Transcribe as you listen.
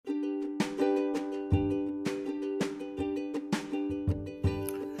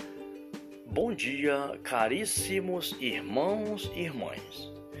Bom dia, caríssimos irmãos e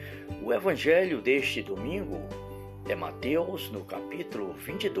irmãs. O Evangelho deste domingo é Mateus, no capítulo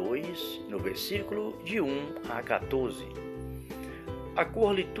 22, no versículo de 1 a 14. A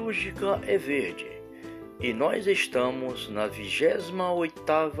cor litúrgica é verde e nós estamos na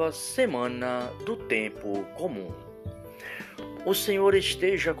 28ª semana do tempo comum. O Senhor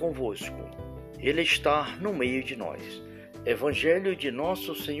esteja convosco, Ele está no meio de nós. Evangelho de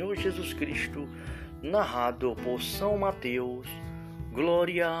nosso Senhor Jesus Cristo, narrado por São Mateus.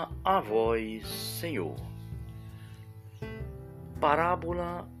 Glória a vós, Senhor.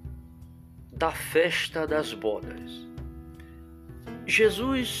 Parábola da festa das bodas.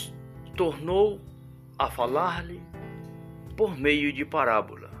 Jesus tornou a falar-lhe por meio de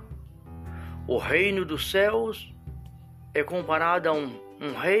parábola. O reino dos céus é comparado a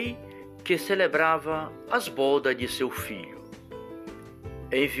um rei que celebrava as bodas de seu filho.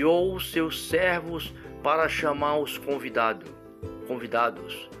 Enviou os seus servos para chamar os convidados,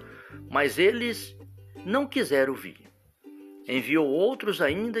 mas eles não quiseram vir. Enviou outros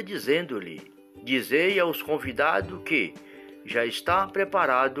ainda, dizendo-lhe: Dizei aos convidados que já está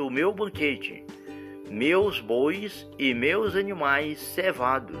preparado o meu banquete. Meus bois e meus animais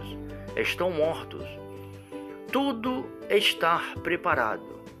cevados estão mortos. Tudo está preparado.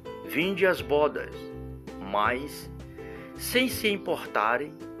 Vinde às bodas. Mas, sem se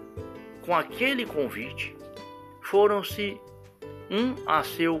importarem com aquele convite, foram-se um a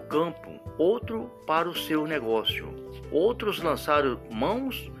seu campo, outro para o seu negócio. Outros lançaram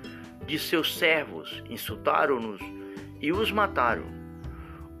mãos de seus servos, insultaram-nos e os mataram.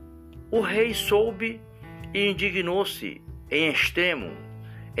 O rei soube e indignou-se em extremo.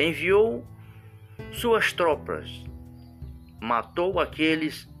 Enviou suas tropas, matou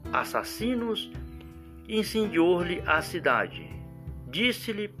aqueles assassinos e incendiou-lhe a cidade.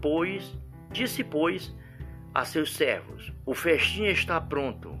 Disse, pois, a seus servos: O festim está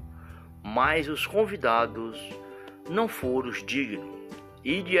pronto, mas os convidados não foram dignos.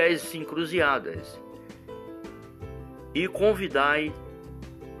 Ide às encruzilhadas e convidai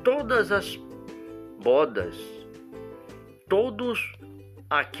todas as bodas, todos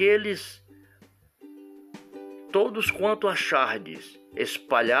quanto achardes.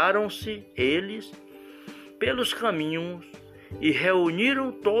 Espalharam-se eles pelos caminhos e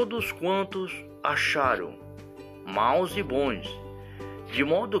reuniram todos quantos acharam, maus e bons, de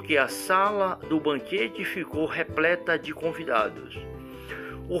modo que a sala do banquete ficou repleta de convidados.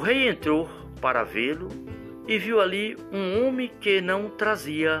 O rei entrou para vê-lo e viu ali um homem que não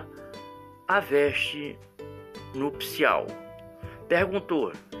trazia a veste nupcial.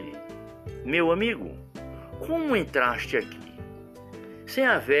 Perguntou-lhe: Meu amigo, como entraste aqui sem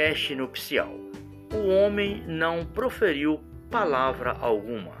a veste nupcial? O homem não proferiu palavra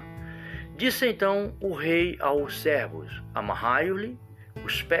alguma. Disse então o rei aos servos: Amarrai-lhe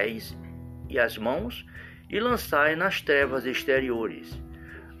os pés e as mãos e lançai nas trevas exteriores.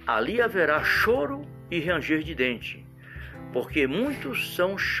 Ali haverá choro e ranger de dente, porque muitos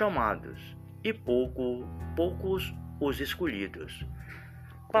são chamados e poucos os escolhidos.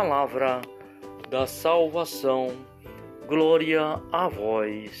 Palavra da salvação. Glória a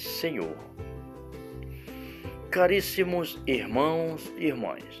vós, Senhor. Caríssimos irmãos e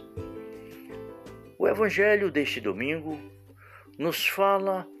irmãs, o Evangelho deste domingo nos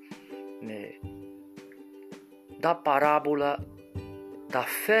fala da parábola da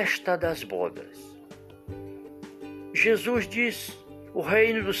festa das bodas. Jesus diz: o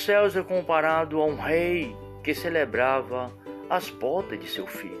reino dos céus é comparado a um rei que celebrava as bodas de seu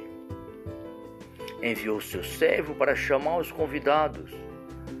filho. Enviou seu servo para chamar os convidados,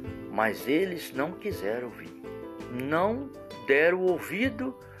 mas eles não quiseram vir. Não deram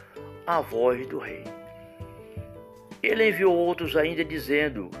ouvido à voz do rei. Ele enviou outros ainda,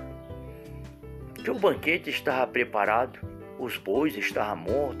 dizendo que o banquete estava preparado, os bois estavam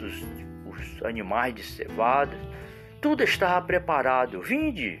mortos, os animais descevados, tudo estava preparado.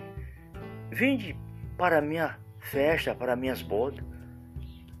 Vinde para a minha festa, para minhas bodas.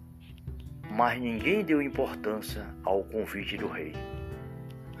 Mas ninguém deu importância ao convite do rei.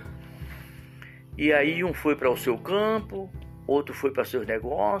 E aí um foi para o seu campo, outro foi para seus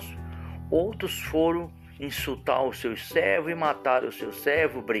negócios, outros foram insultar os seus servos e matar os seus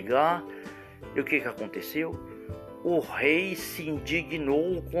servos, brigar. E o que aconteceu? O rei se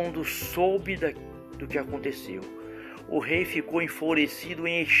indignou quando soube do que aconteceu. O rei ficou enfurecido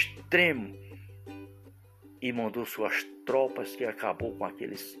em extremo e mandou suas tropas, que acabou com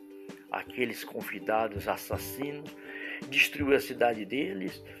aqueles convidados assassinos, destruiu a cidade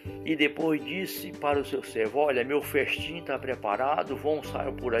deles, e depois disse para o seu servo: olha, meu festim está preparado, vão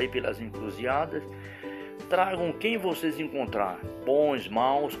sair por aí pelas encruzilhadas, tragam quem vocês encontrar, bons,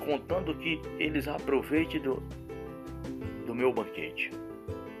 maus, contando que eles aproveitem do meu banquete.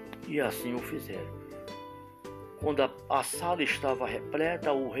 E assim o fizeram. Quando a sala estava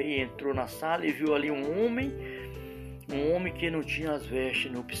repleta, o rei entrou na sala e viu ali um homem que não tinha as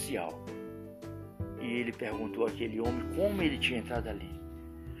vestes nupcial. E ele perguntou àquele homem como ele tinha entrado ali.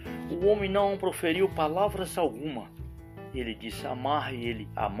 O homem não proferiu palavras alguma. Ele disse: amarre ele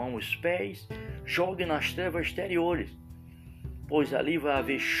a mão e os pés, jogue nas trevas exteriores, pois ali vai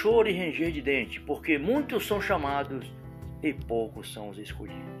haver choro e ranger de dente, porque muitos são chamados e poucos são os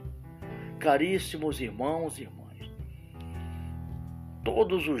escolhidos. Caríssimos irmãos e irmãs,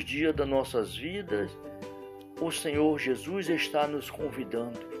 todos os dias das nossas vidas, o Senhor Jesus está nos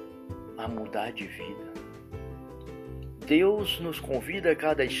convidando a mudar de vida. Deus nos convida a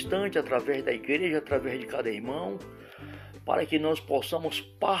cada instante, através da igreja, através de cada irmão, para que nós possamos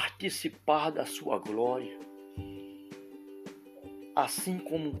participar da sua glória. Assim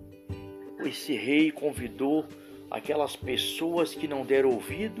como esse rei convidou aquelas pessoas que não deram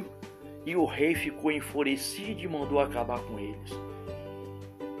ouvido, e o rei ficou enfurecido e mandou acabar com eles.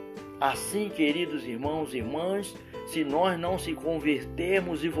 Assim, queridos irmãos e irmãs, se nós não se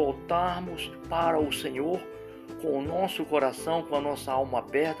convertermos e voltarmos para o Senhor com o nosso coração, com a nossa alma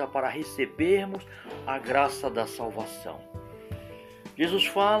aberta para recebermos a graça da salvação. Jesus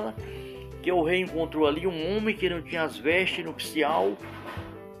fala que o rei encontrou ali um homem que não tinha as vestes nupcial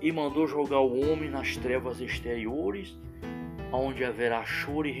e mandou jogar o homem nas trevas exteriores, onde haverá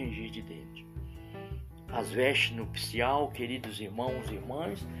choro e ranger de dente. As vestes nupcial, queridos irmãos e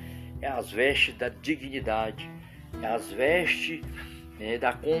irmãs, é as vestes da dignidade, é as vestes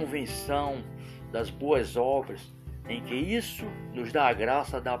da convenção, das boas obras, em que isso nos dá a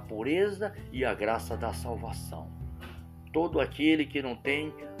graça da pureza e a graça da salvação. Todo aquele que não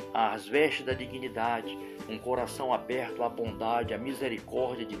tem as vestes da dignidade, um coração aberto à bondade, à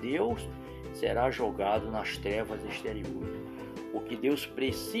misericórdia de Deus, será jogado nas trevas exteriores. O que Deus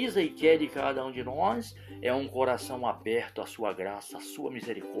precisa e quer de cada um de nós é um coração aberto à sua graça, à sua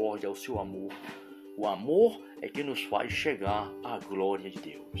misericórdia, ao seu amor. O amor é que nos faz chegar à glória de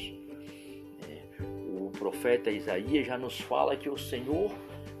Deus. O profeta Isaías já nos fala que o Senhor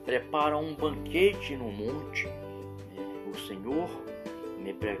prepara um banquete no monte. O Senhor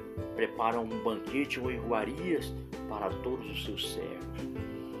prepara um banquete ou iguarias para todos os seus servos.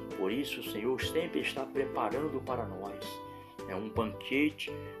 Por isso o Senhor sempre está preparando para nós um banquete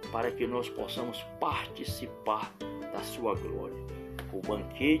para que nós possamos participar da sua glória. O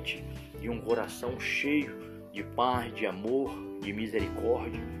banquete de um coração cheio de paz, de amor, de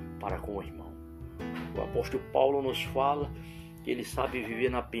misericórdia para com o irmão. O apóstolo Paulo nos fala que ele sabe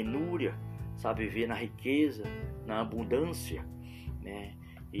viver na penúria, sabe viver na riqueza, na abundância,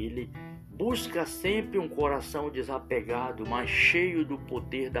 Ele busca sempre um coração desapegado, mas cheio do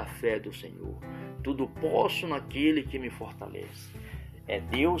poder da fé do Senhor. Tudo posso naquele que me fortalece. É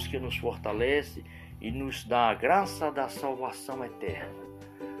Deus que nos fortalece e nos dá a graça da salvação eterna.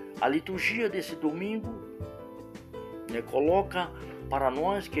 A liturgia desse domingo coloca para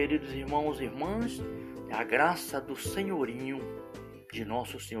nós, queridos irmãos e irmãs, a graça do senhorinho de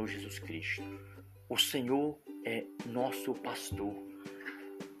nosso Senhor Jesus Cristo. O Senhor é nosso pastor.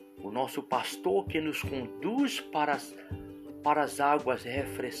 O nosso pastor que nos conduz para as águas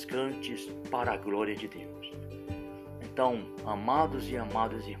refrescantes para a glória de Deus. Então, amados e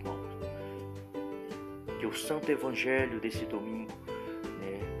amadas irmãos, que o Santo Evangelho desse domingo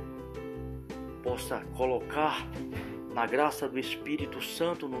possa colocar na graça do Espírito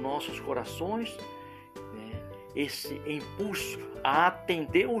Santo nos nossos corações esse impulso a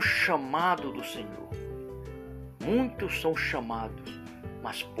atender o chamado do Senhor. Muitos são chamados,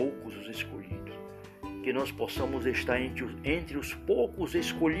 mas poucos os escolhidos. Que nós possamos estar entre os poucos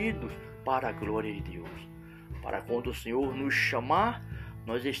escolhidos para a glória de Deus. Para quando o Senhor nos chamar,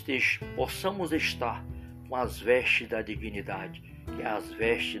 nós possamos estar com as vestes da dignidade, que é as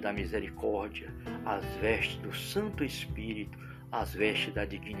vestes da misericórdia, as vestes do Santo Espírito, as vestes da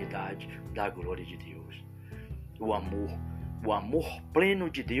dignidade, da glória de Deus. O amor pleno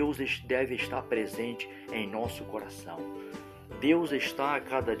de Deus deve estar presente em nosso coração. Deus está a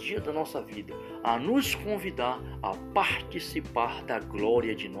cada dia da nossa vida a nos convidar a participar da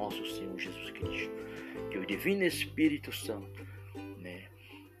glória de nosso Senhor Jesus Cristo. Que o Divino Espírito Santo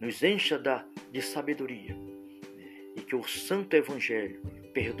nos encha de sabedoria e que o Santo Evangelho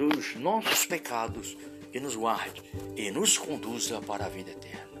perdoe os nossos pecados e nos guarde e nos conduza para a vida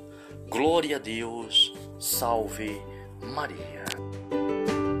eterna. Glória a Deus, salve Maria.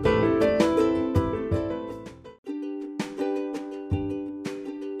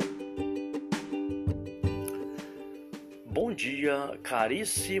 Bom dia,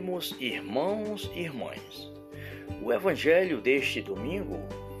 caríssimos irmãos e irmãs. O Evangelho deste domingo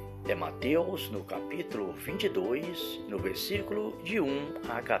é Mateus, no capítulo 22, no versículo de 1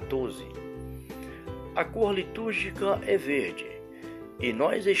 a 14. A cor litúrgica é verde e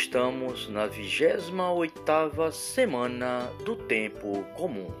nós estamos na 28ª semana do tempo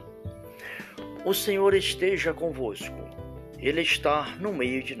comum. O Senhor esteja convosco, Ele está no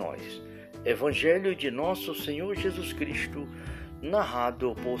meio de nós. Evangelho de nosso Senhor Jesus Cristo,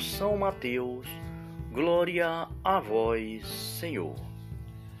 narrado por São Mateus. Glória a vós, Senhor.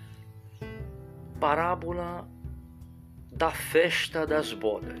 Parábola da festa das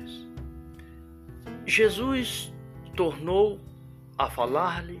bodas. Jesus tornou a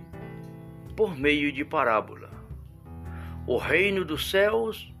falar-lhe por meio de parábola. O reino dos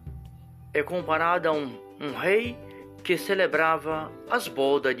céus é comparado a um rei que celebrava as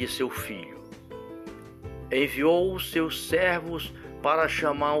bodas de seu filho. Enviou os seus servos para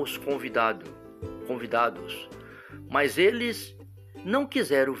chamar os convidados, mas eles não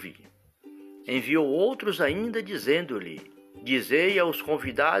quiseram vir. Enviou outros ainda, dizendo-lhe: Dizei aos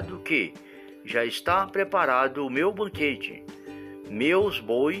convidados que já está preparado o meu banquete. Meus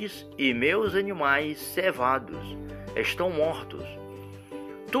bois e meus animais cevados estão mortos.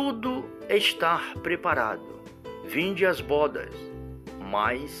 Tudo está preparado. Vinde às bodas.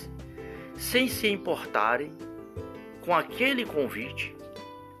 Mas, sem se importarem com aquele convite,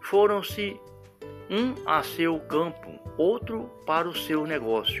 foram-se um a seu campo, outro para o seu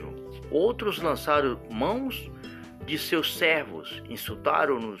negócio. Outros lançaram mãos de seus servos,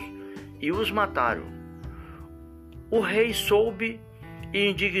 insultaram-nos e os mataram. O rei soube e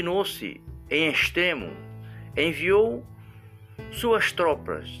indignou-se em extremo. Enviou suas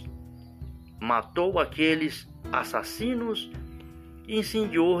tropas, matou aqueles assassinos e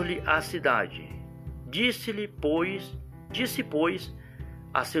incendiou-lhe a cidade. Disse, pois,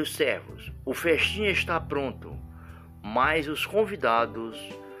 a seus servos: O festim está pronto, mas os convidados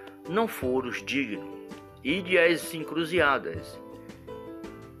não foram os dignos. Ide às encruzilhadas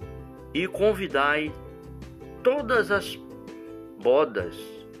e convidai todas as bodas,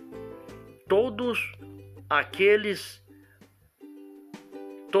 todos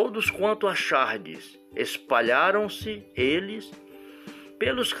quanto achardes. Espalharam-se eles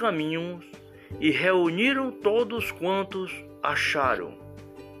pelos caminhos e reuniram todos quantos acharam,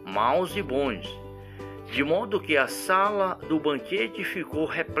 maus e bons, de modo que a sala do banquete ficou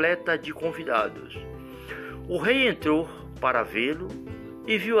repleta de convidados. O rei entrou para vê-lo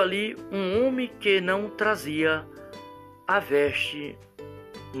e viu ali um homem que não trazia a veste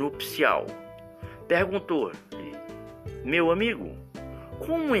nupcial. Perguntou-lhe: Meu amigo,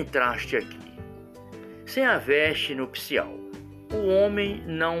 como entraste aqui sem a veste nupcial? O homem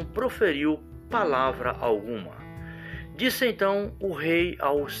não proferiu palavra alguma. Disse então o rei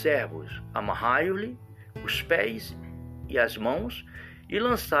aos servos: Amarrai-lhe os pés e as mãos e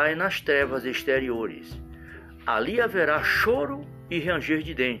lançai nas trevas exteriores. Ali haverá choro e ranger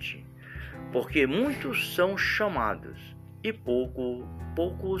de dente, porque muitos são chamados e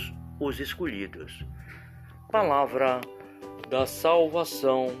poucos os escolhidos. Palavra da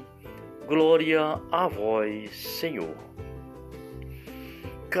salvação. Glória a vós, Senhor.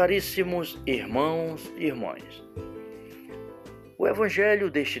 Caríssimos irmãos e irmãs, o Evangelho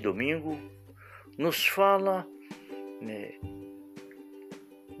deste domingo nos fala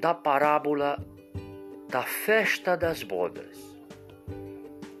da parábola da festa das bodas.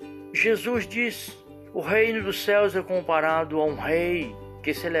 Jesus diz: o reino dos céus é comparado a um rei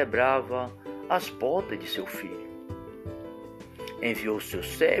que celebrava as bodas de seu filho. Enviou seu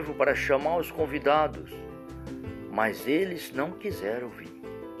servo para chamar os convidados, mas eles não quiseram vir.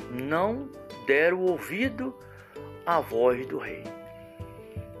 Não deram ouvido à voz do rei.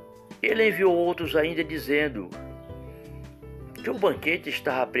 Ele enviou outros ainda, dizendo que o banquete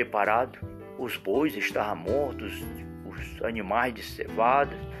estava preparado, os bois estavam mortos, os animais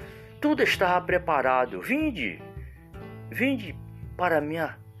descevados, tudo estava preparado. Vinde para a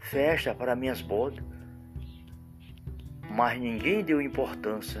minha festa, para minhas bodas. Mas ninguém deu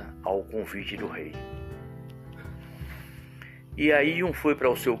importância ao convite do rei. E aí um foi para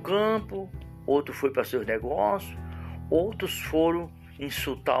o seu campo, outro foi para seus negócios, outros foram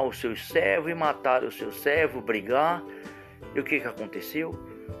insultar os seus servos e matar os seus servos, brigar. E o que aconteceu?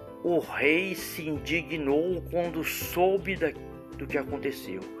 O rei se indignou quando soube do que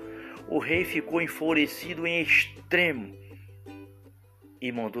aconteceu. O rei ficou enfurecido em extremo e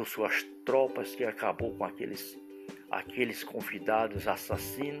mandou suas tropas, que acabou com aqueles aqueles convidados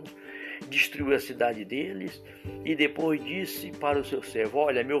assassinos, destruiu a cidade deles e depois disse para o seu servo: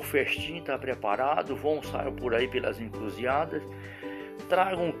 olha, meu festim está preparado, vão sair por aí pelas encruzilhadas,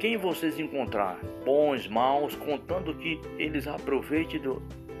 tragam quem vocês encontrar, bons, maus, contando que eles aproveitem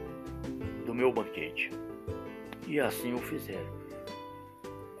do meu banquete. E assim o fizeram.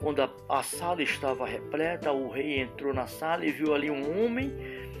 Quando a sala estava repleta, o rei entrou na sala e viu ali um homem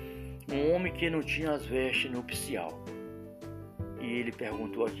que não tinha as vestes nupcial. E ele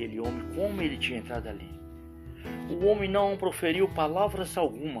perguntou àquele homem como ele tinha entrado ali. O homem não proferiu palavras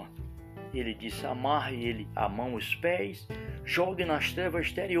alguma. Ele disse: amarre ele a mão e os pés, jogue nas trevas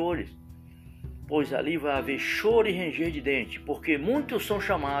exteriores, pois ali vai haver choro e ranger de dente, porque muitos são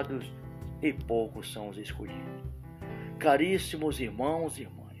chamados e poucos são os escolhidos. Caríssimos irmãos e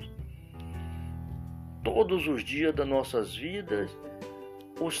irmãs, todos os dias das nossas vidas,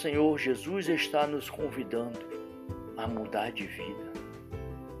 o Senhor Jesus está nos convidando a mudar de vida.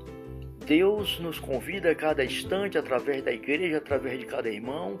 Deus nos convida a cada instante, através da igreja, através de cada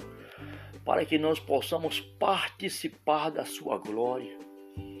irmão, para que nós possamos participar da sua glória.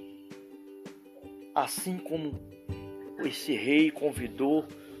 Assim como esse rei convidou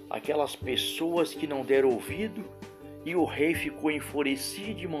aquelas pessoas que não deram ouvido, e o rei ficou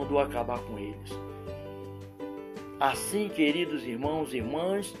enfurecido e mandou acabar com eles. Assim, queridos irmãos e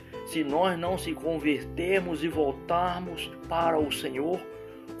irmãs, se nós não se convertermos e voltarmos para o Senhor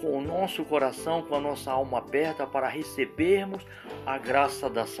com o nosso coração, com a nossa alma aberta para recebermos a graça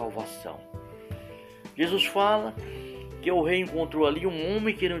da salvação. Jesus fala que o rei encontrou ali um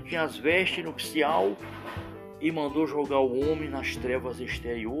homem que não tinha as vestes nupcial e mandou jogar o homem nas trevas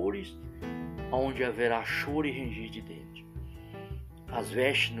exteriores, onde haverá choro e ranger de dente. As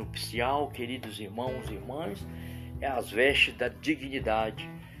vestes nupcial, queridos irmãos e irmãs, é as vestes da dignidade,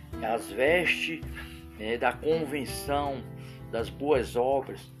 é as vestes da convenção, das boas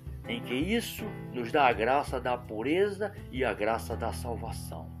obras, em que isso nos dá a graça da pureza e a graça da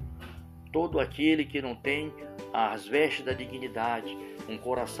salvação. Todo aquele que não tem as vestes da dignidade, um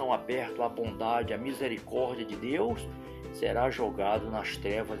coração aberto à bondade, à misericórdia de Deus, será jogado nas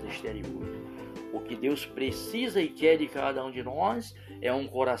trevas exteriores. O que Deus precisa e quer de cada um de nós é um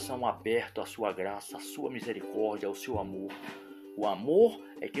coração aberto à sua graça, à sua misericórdia, ao seu amor. O amor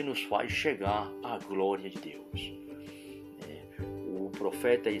é que nos faz chegar à glória de Deus. O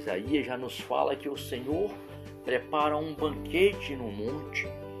profeta Isaías já nos fala que o Senhor prepara um banquete no monte.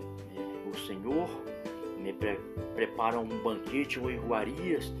 O Senhor prepara um banquete ou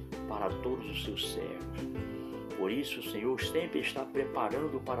iguarias para todos os seus servos. Por isso o Senhor sempre está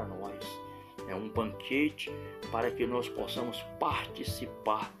preparando para nós um banquete para que nós possamos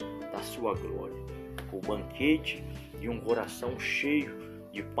participar da sua glória. O banquete de um coração cheio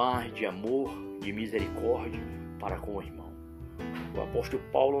de paz, de amor, de misericórdia para com o irmão. O apóstolo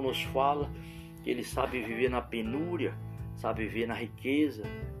Paulo nos fala que ele sabe viver na penúria, sabe viver na riqueza,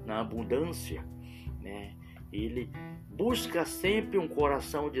 na abundância, Ele busca sempre um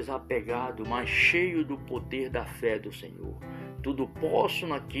coração desapegado, mas cheio do poder da fé do Senhor. Tudo posso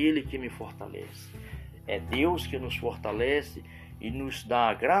naquele que me fortalece. É Deus que nos fortalece e nos dá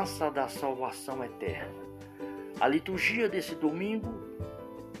a graça da salvação eterna. A liturgia desse domingo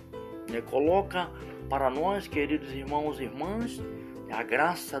coloca para nós, queridos irmãos e irmãs, a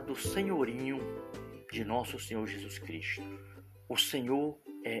graça do senhorinho de nosso Senhor Jesus Cristo. O Senhor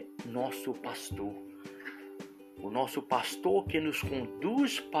é nosso pastor. O nosso pastor que nos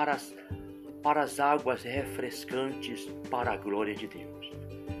conduz para as águas refrescantes para a glória de Deus.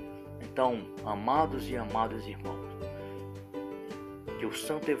 Então, amados e amadas irmãos, que o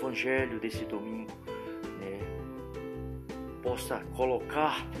Santo Evangelho desse domingo possa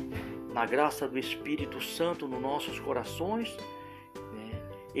colocar na graça do Espírito Santo nos nossos corações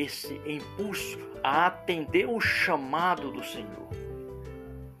esse impulso a atender o chamado do Senhor.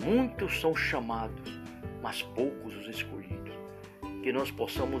 Muitos são chamados, mas poucos os escolhidos. Que nós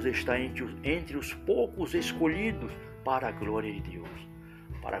possamos estar entre os poucos escolhidos para a glória de Deus.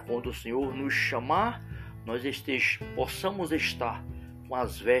 Para quando o Senhor nos chamar, nós possamos estar com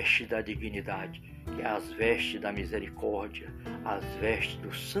as vestes da dignidade, que é as vestes da misericórdia, as vestes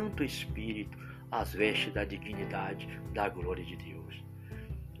do Santo Espírito, as vestes da dignidade, da glória de Deus.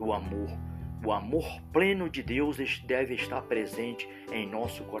 O amor pleno de Deus deve estar presente em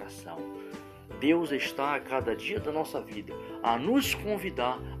nosso coração. Deus está a cada dia da nossa vida a nos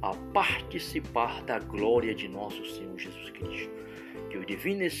convidar a participar da glória de nosso Senhor Jesus Cristo. Que o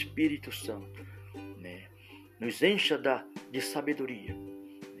Divino Espírito Santo nos encha de sabedoria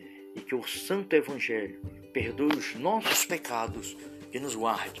e que o Santo Evangelho perdoe os nossos pecados, que nos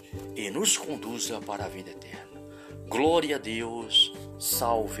guarde e nos conduza para a vida eterna. Glória a Deus,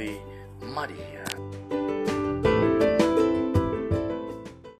 salve Maria.